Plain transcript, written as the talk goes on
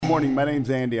morning. My name's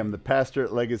Andy. I'm the pastor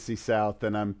at Legacy South,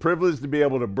 and I'm privileged to be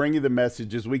able to bring you the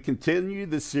message as we continue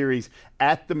the series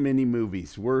at the Mini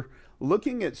Movies. We're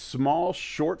looking at small,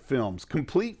 short films,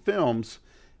 complete films,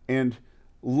 and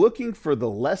looking for the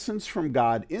lessons from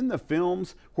God in the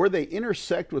films, where they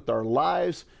intersect with our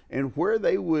lives and where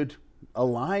they would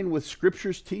align with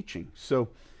Scripture's teaching. So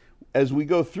as we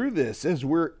go through this, as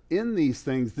we're in these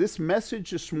things, this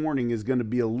message this morning is going to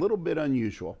be a little bit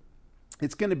unusual.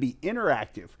 It's going to be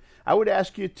interactive. I would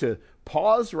ask you to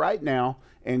pause right now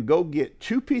and go get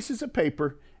 2 pieces of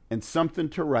paper and something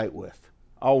to write with.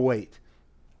 I'll wait.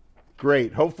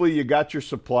 Great. Hopefully you got your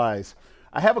supplies.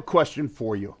 I have a question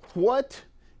for you. What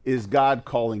is God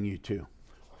calling you to?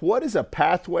 What is a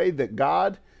pathway that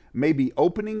God may be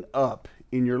opening up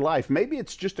in your life? Maybe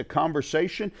it's just a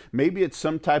conversation. Maybe it's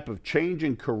some type of change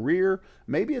in career.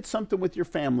 Maybe it's something with your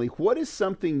family. What is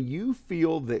something you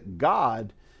feel that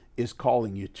God is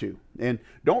calling you to? And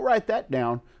don't write that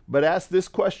down, but ask this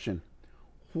question.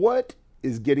 What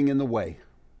is getting in the way?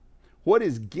 What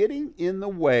is getting in the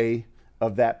way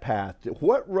of that path?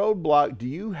 What roadblock do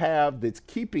you have that's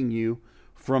keeping you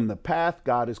from the path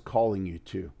God is calling you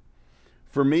to?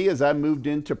 For me, as I moved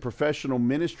into professional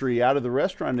ministry out of the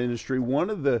restaurant industry, one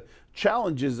of the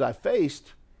challenges I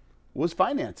faced was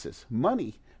finances,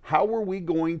 money. How were we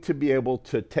going to be able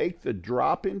to take the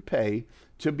drop in pay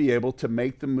to be able to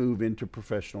make the move into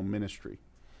professional ministry?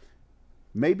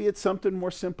 Maybe it's something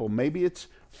more simple. Maybe it's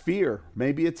fear.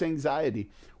 Maybe it's anxiety.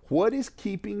 What is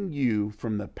keeping you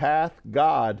from the path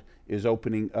God is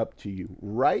opening up to you?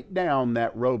 Write down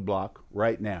that roadblock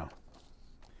right now.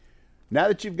 Now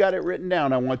that you've got it written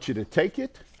down, I want you to take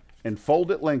it and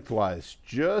fold it lengthwise,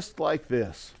 just like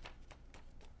this.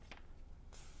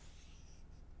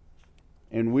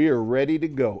 And we are ready to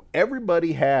go.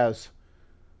 Everybody has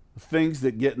things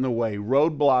that get in the way,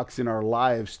 roadblocks in our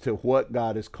lives to what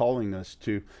God is calling us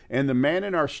to. And the man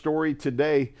in our story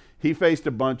today, he faced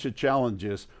a bunch of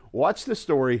challenges. Watch the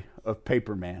story of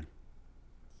Paperman.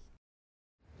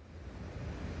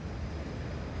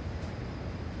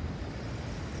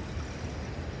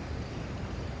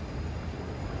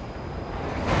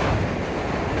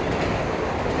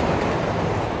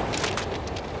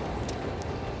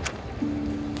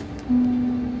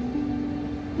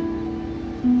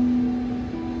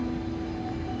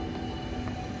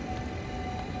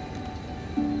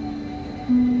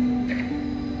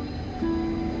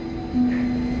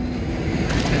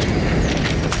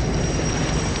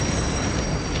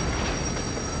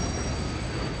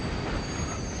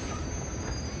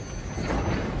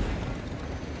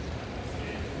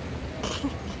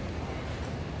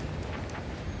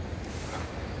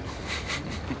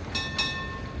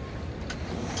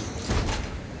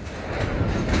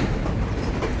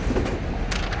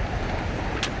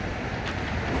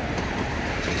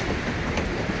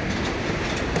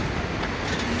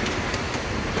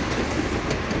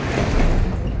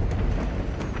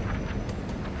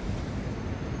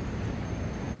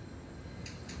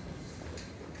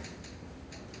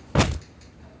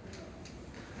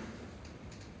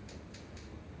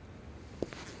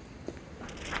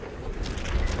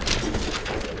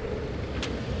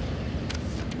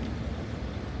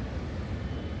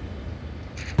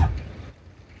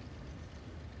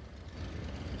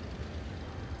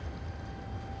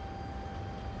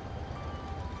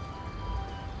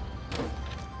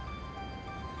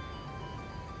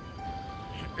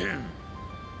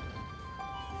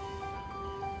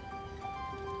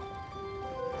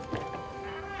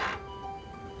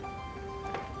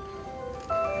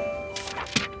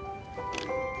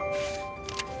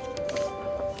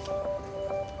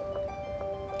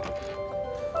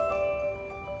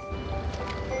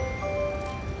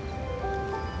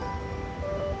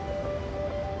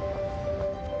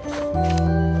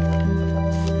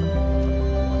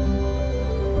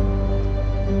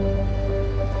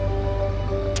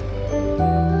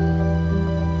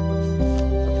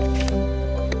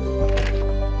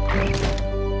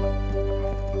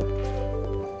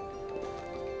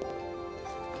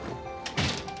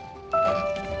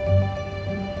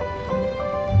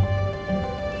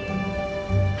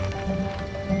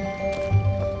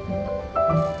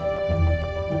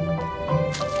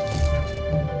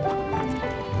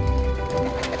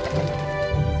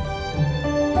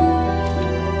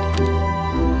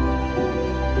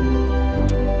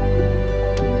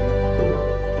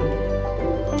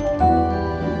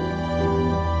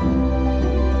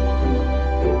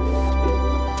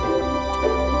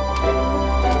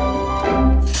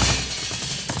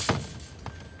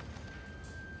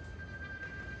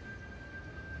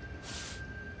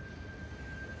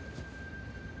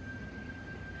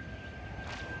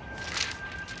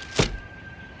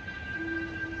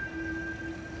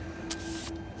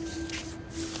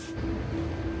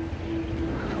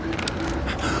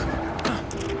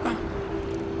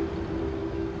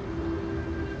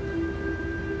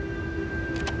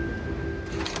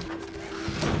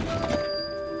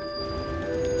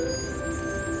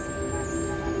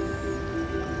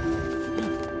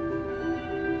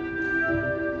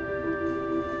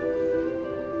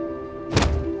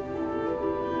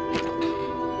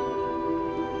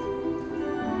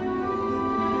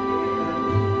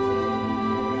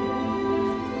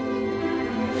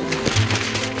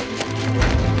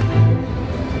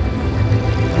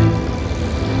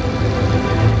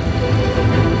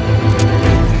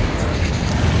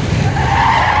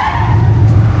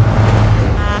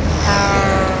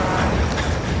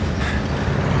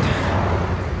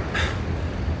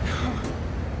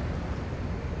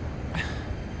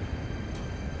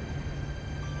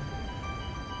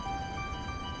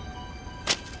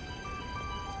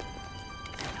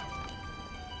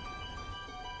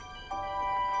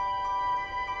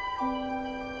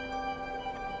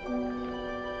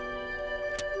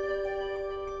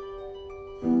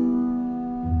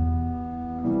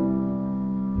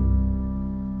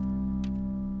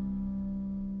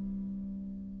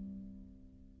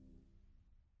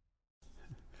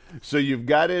 So you've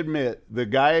got to admit, the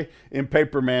guy in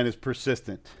Paperman is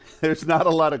persistent. There's not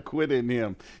a lot of quit in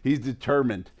him. He's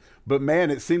determined. But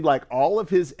man, it seemed like all of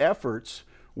his efforts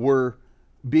were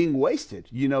being wasted.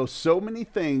 You know, so many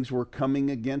things were coming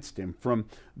against him, from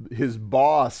his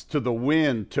boss to the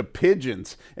wind to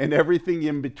pigeons and everything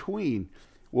in between.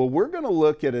 Well, we're going to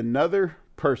look at another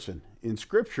person in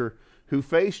Scripture who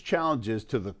faced challenges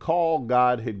to the call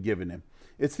God had given him.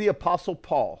 It's the Apostle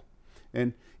Paul.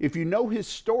 And if you know his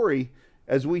story,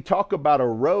 as we talk about a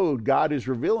road God is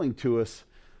revealing to us,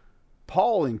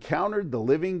 Paul encountered the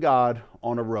living God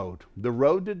on a road, the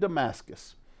road to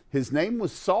Damascus. His name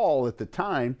was Saul at the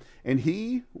time, and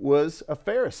he was a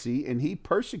Pharisee, and he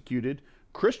persecuted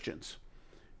Christians.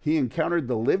 He encountered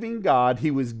the living God.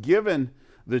 He was given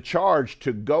the charge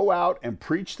to go out and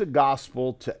preach the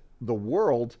gospel to the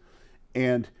world,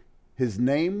 and his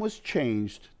name was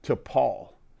changed to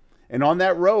Paul. And on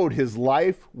that road, his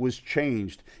life was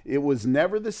changed. It was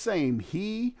never the same.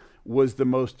 He was the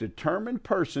most determined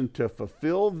person to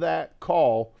fulfill that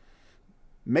call,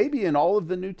 maybe in all of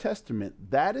the New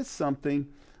Testament. That is something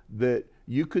that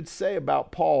you could say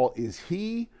about Paul, is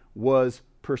he was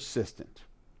persistent.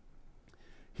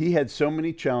 He had so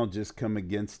many challenges come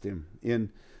against him.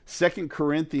 In 2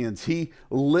 Corinthians, he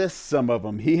lists some of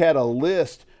them. He had a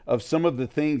list of some of the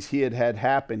things he had had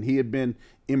happen. He had been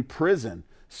in prison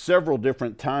several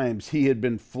different times. He had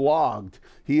been flogged.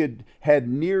 He had had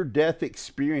near-death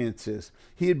experiences.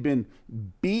 He had been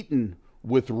beaten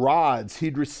with rods.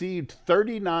 He'd received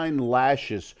 39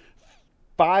 lashes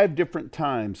 5 different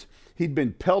times. He'd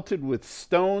been pelted with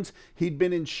stones. He'd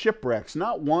been in shipwrecks,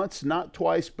 not once, not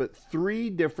twice, but 3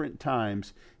 different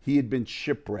times he had been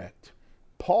shipwrecked.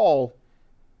 Paul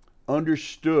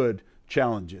understood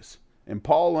challenges, and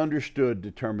Paul understood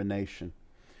determination.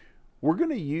 We're going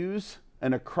to use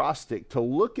an acrostic to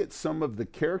look at some of the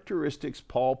characteristics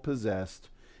Paul possessed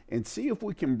and see if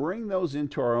we can bring those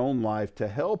into our own life to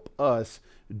help us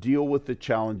deal with the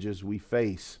challenges we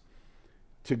face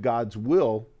to God's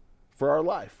will for our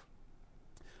life.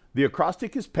 The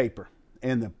acrostic is paper,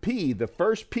 and the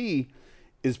first P,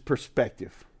 is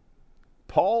perspective.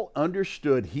 Paul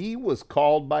understood he was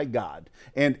called by God,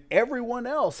 and everyone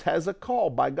else has a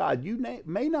call by God. You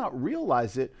may not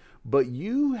realize it, but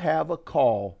you have a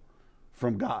call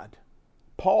from God.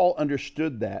 Paul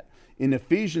understood that. In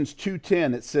Ephesians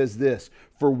 2:10, it says this,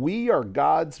 "For we are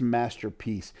God's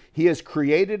masterpiece. He has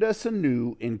created us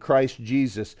anew in Christ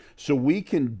Jesus so we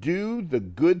can do the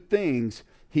good things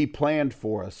he planned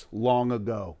for us long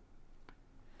ago."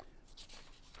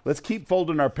 Let's keep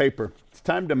folding our paper. It's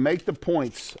time to make the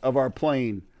points of our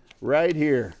plane right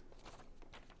here.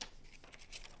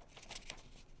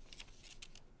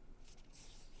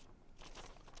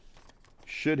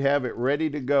 Should have it ready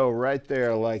to go right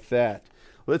there like that.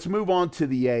 Let's move on to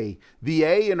the A. The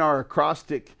A in our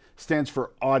acrostic stands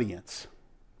for audience.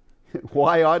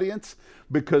 Why audience?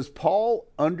 Because Paul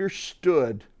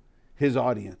understood his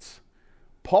audience.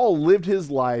 Paul lived his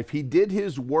life. He did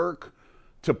his work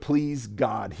to please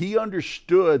God. He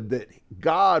understood that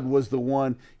God was the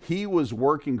one he was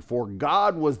working for.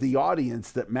 God was the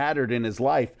audience that mattered in his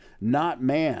life, not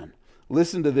man.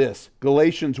 Listen to this,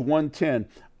 Galatians 1:10.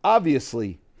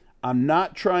 "Obviously, I'm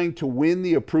not trying to win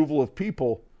the approval of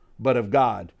people, but of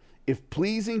God. If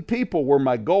pleasing people were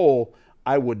my goal,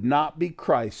 I would not be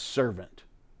Christ's servant."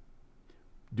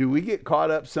 Do we get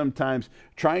caught up sometimes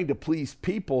trying to please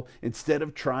people instead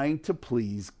of trying to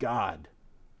please God?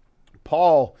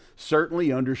 Paul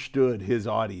certainly understood his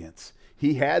audience.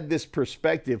 He had this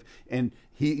perspective, and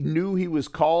he knew he was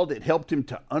called. It helped him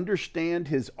to understand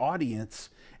his audience,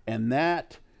 and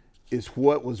that is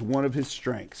what was one of his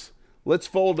strengths. Let's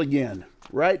fold again.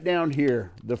 Right down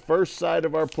here, the first side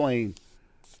of our plane,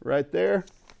 right there,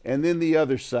 and then the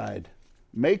other side.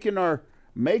 Making our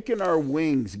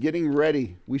wings, getting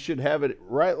ready. We should have it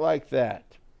right like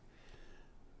that.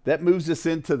 That moves us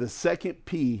into the second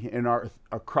P in our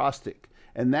acrostic,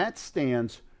 and that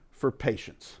stands for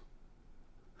patience.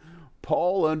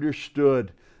 Paul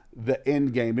understood the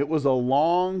end game. It was a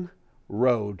long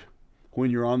road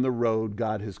when you're on the road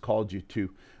God has called you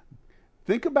to.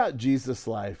 Think about Jesus'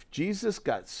 life. Jesus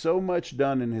got so much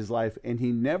done in his life, and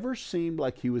he never seemed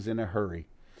like he was in a hurry.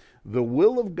 The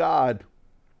will of God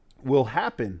will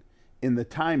happen in the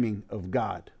timing of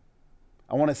God.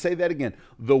 I want to say that again.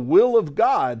 The will of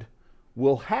God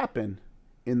will happen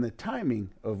in the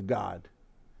timing of God.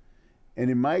 And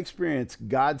in my experience,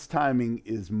 God's timing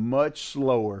is much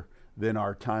slower than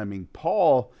our timing.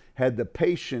 Paul had the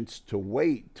patience to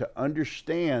wait, to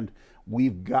understand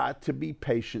we've got to be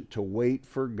patient to wait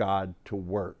for God to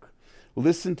work.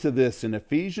 Listen to this in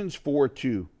Ephesians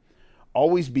 4:2.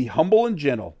 Always be humble and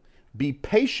gentle. Be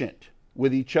patient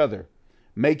with each other,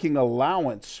 making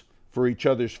allowance for each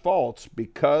other's faults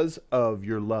because of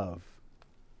your love.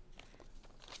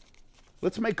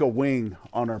 Let's make a wing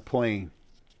on our plane.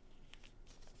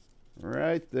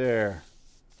 Right there.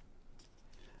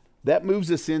 That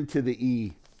moves us into the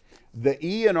E. The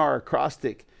E in our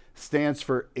acrostic stands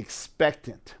for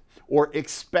expectant or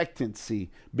expectancy.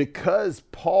 Because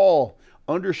Paul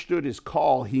understood his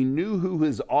call, he knew who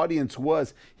his audience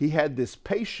was, he had this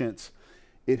patience.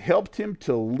 It helped him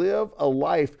to live a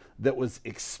life that was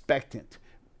expectant.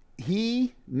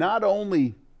 He not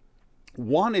only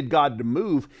wanted God to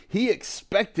move, he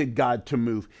expected God to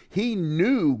move. He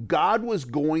knew God was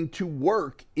going to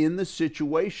work in the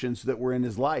situations that were in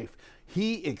his life.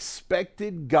 He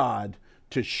expected God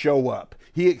to show up.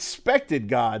 He expected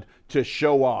God to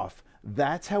show off.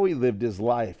 That's how he lived his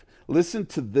life. Listen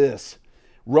to this.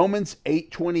 Romans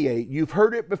 8:28. You've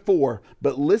heard it before,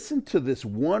 but listen to this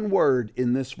one word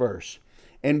in this verse.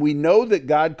 And we know that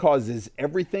God causes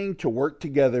everything to work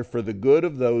together for the good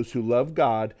of those who love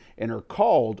God and are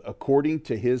called according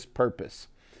to his purpose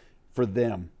for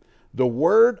them. The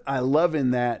word I love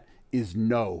in that is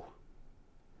know.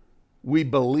 We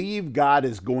believe God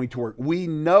is going to work. We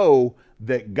know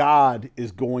that God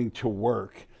is going to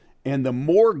work. And the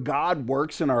more God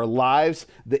works in our lives,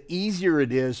 the easier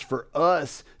it is for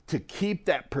us to keep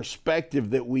that perspective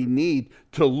that we need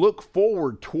to look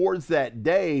forward towards that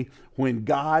day when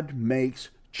God makes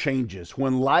changes,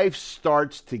 when life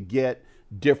starts to get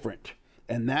different.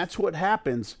 And that's what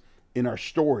happens in our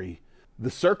story.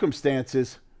 The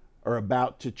circumstances are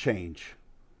about to change.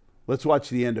 Let's watch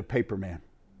the end of Paperman.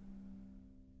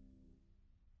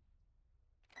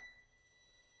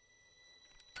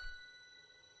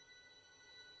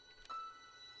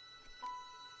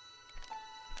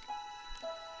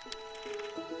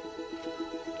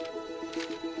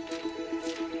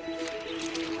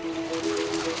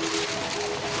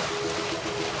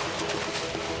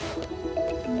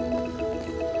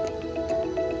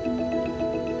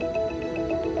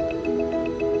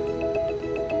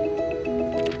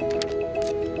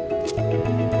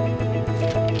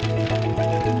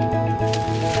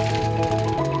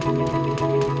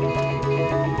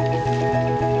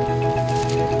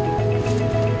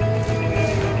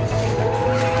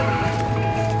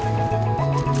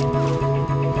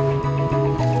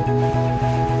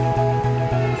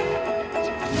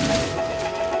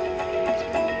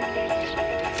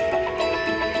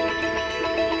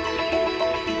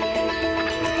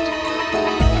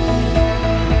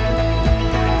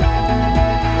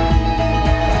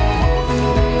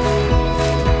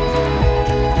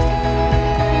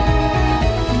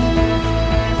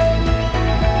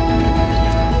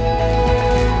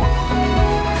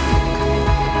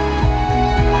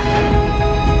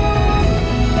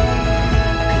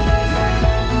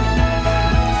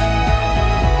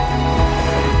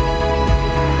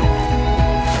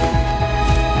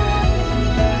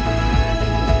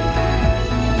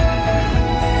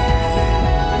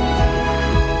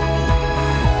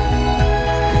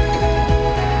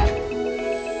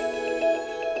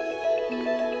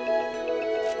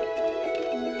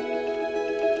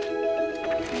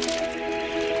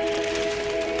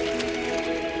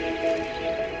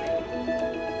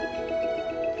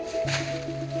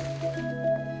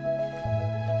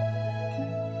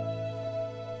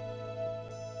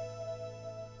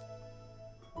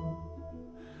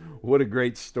 What a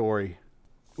great story.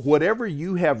 Whatever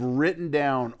you have written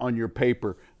down on your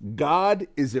paper, God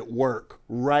is at work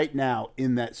right now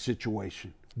in that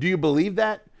situation. Do you believe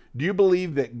that? Do you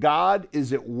believe that God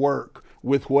is at work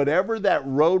with whatever that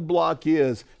roadblock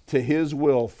is to his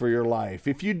will for your life?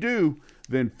 If you do,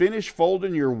 then finish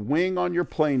folding your wing on your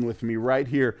plane with me right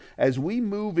here as we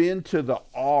move into the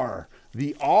R.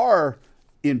 The R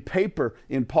in paper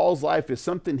in Paul's life is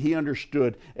something he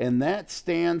understood, and that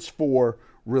stands for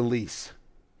release.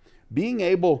 Being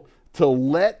able to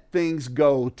let things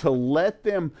go, to let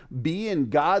them be in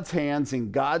God's hands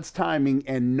and God's timing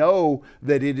and know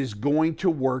that it is going to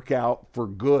work out for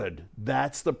good.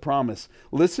 That's the promise.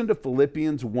 Listen to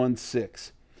Philippians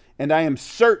 1:6. And I am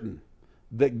certain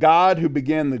that God who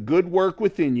began the good work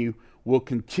within you will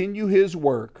continue his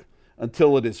work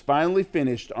until it is finally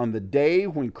finished on the day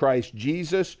when Christ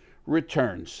Jesus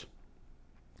returns.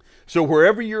 So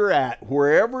wherever you're at,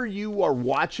 wherever you are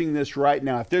watching this right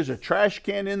now, if there's a trash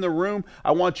can in the room,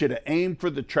 I want you to aim for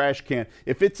the trash can.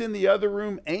 If it's in the other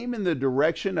room, aim in the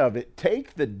direction of it.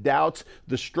 Take the doubts,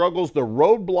 the struggles, the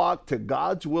roadblock to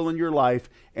God's will in your life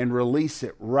and release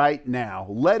it right now.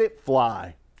 Let it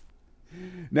fly.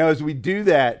 Now, as we do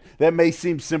that, that may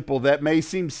seem simple, that may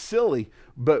seem silly,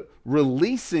 but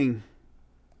releasing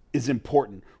is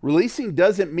important. Releasing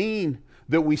doesn't mean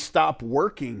that we stop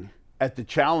working at the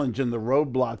challenge and the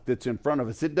roadblock that's in front of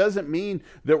us. It doesn't mean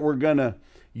that we're going to,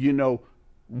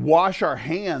 wash our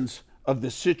hands of the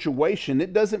situation.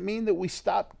 It doesn't mean that we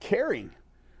stop caring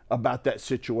about that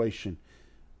situation.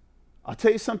 I'll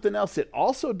tell you something else. It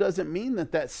also doesn't mean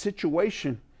that that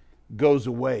situation goes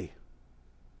away.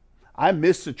 I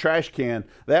missed the trash can.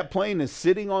 That plane is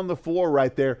sitting on the floor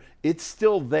right there. It's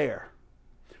still there.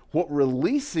 What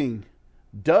releasing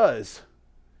does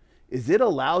is it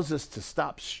allows us to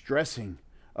stop stressing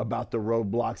about the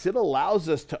roadblocks. It allows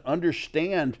us to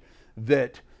understand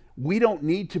that we don't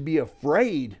need to be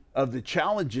afraid of the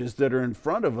challenges that are in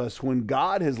front of us. When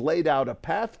God has laid out a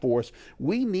path for us,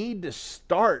 we need to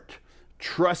start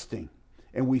trusting.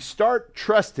 And we start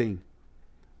trusting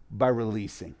by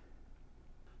releasing.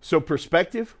 So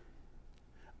perspective,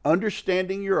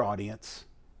 understanding your audience,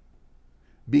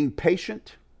 being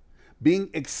patient, being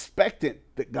expectant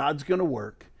that God's going to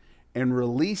work, and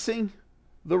releasing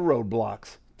the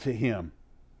roadblocks to Him.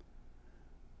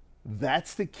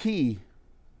 That's the key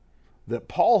that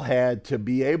Paul had to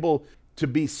be able to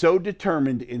be so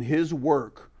determined in his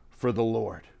work for the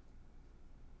Lord.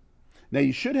 Now,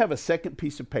 you should have a second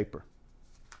piece of paper.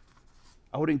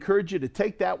 I would encourage you to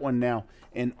take that one now,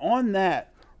 and on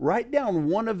that, write down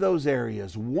one of those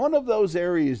areas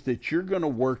that you're going to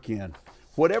work in,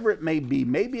 whatever it may be.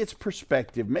 Maybe it's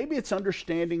perspective, maybe it's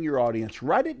understanding your audience.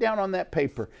 Write it down on that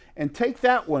paper and take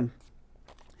that one,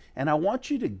 and I want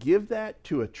you to give that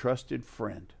to a trusted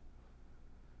friend.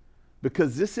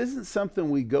 Because this isn't something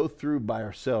we go through by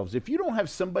ourselves. If you don't have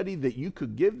somebody that you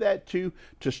could give that to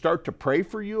start to pray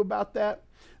for you about that,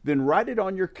 then write it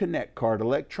on your Connect card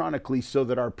electronically so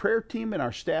that our prayer team and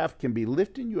our staff can be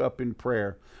lifting you up in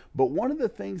prayer. But one of the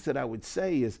things that I would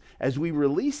say is, as we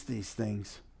release these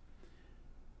things,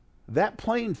 that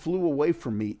plane flew away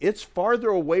from me. It's farther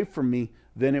away from me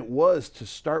than it was to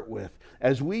start with.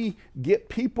 As we get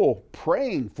people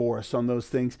praying for us on those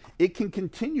things, it can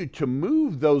continue to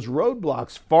move those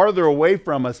roadblocks farther away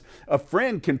from us. A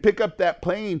friend can pick up that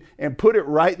plane and put it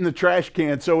right in the trash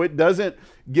can so it doesn't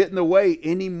get in the way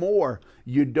anymore.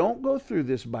 You don't go through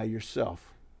this by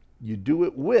yourself. You do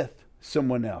it with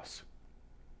someone else.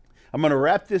 I'm going to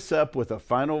wrap this up with a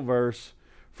final verse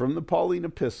from the Pauline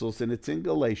epistles, and it's in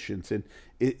Galatians, and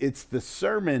it's the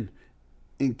sermon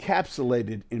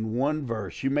encapsulated in one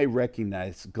verse. You may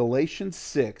recognize Galatians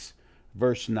 6,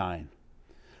 verse 9.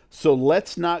 So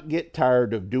let's not get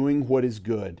tired of doing what is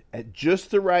good. At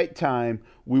just the right time,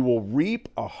 we will reap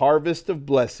a harvest of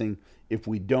blessing if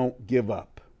we don't give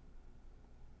up.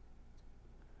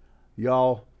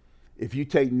 Y'all, if you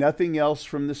take nothing else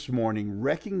from this morning,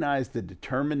 recognize the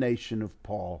determination of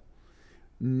Paul.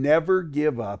 Never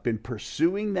give up in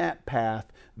pursuing that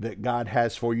path that God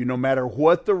has for you, no matter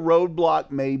what the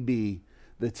roadblock may be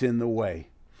that's in the way.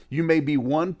 You may be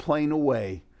one plane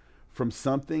away from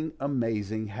something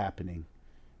amazing happening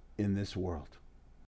in this world.